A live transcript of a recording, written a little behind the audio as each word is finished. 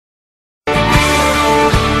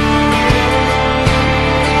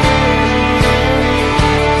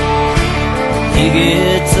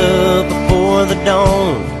gets up before the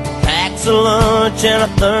dawn, packs a lunch and a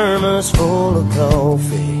thermos full of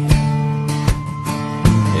coffee.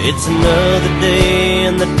 It's another day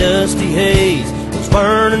in the dusty haze. Those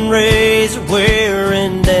burning rays are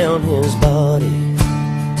wearing down his body.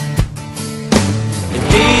 And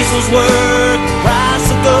diesel's worth the price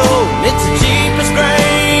of gold. It's the cheapest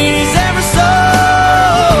grain he's ever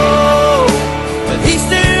sold, but he's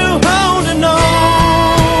still holding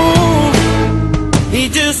on. He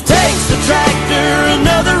just takes the tractor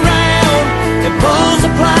another round and pulls the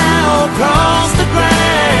plow across the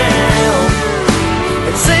ground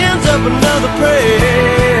and sends up another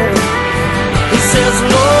prayer. He says,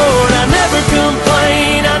 Lord, I never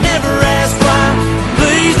complain, I never ask why.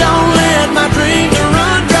 Please don't let my dreams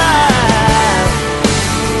run dry.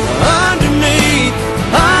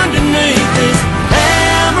 Underneath this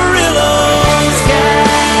Amarillo sky.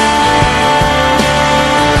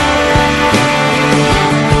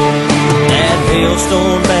 That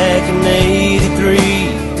hailstorm back in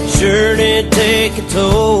 '83 sure did take a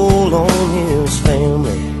toll on his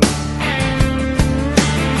family.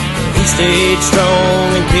 He stayed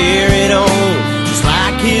strong and carried on, just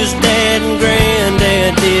like his dad and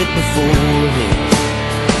granddad did before him.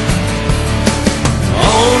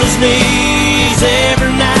 On his knees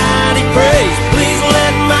every night he prays, please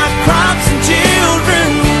let my crops and children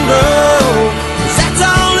grow, 'cause that's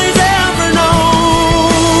all he's ever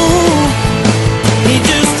known. He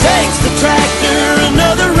just takes the tractor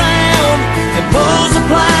another round and pulls the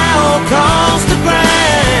plow across the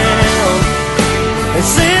ground and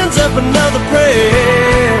sends up another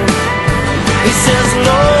prayer. He says,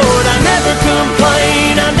 Lord, I never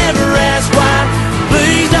complain, I never ask why.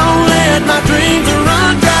 Please don't let my dreams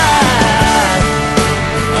run dry.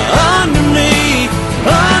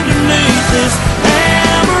 Underneath this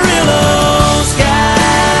Amarillo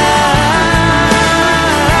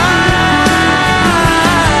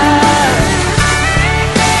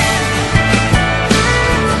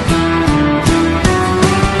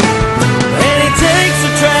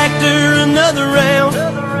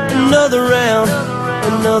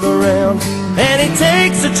another round, and he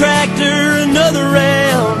takes the tractor another round.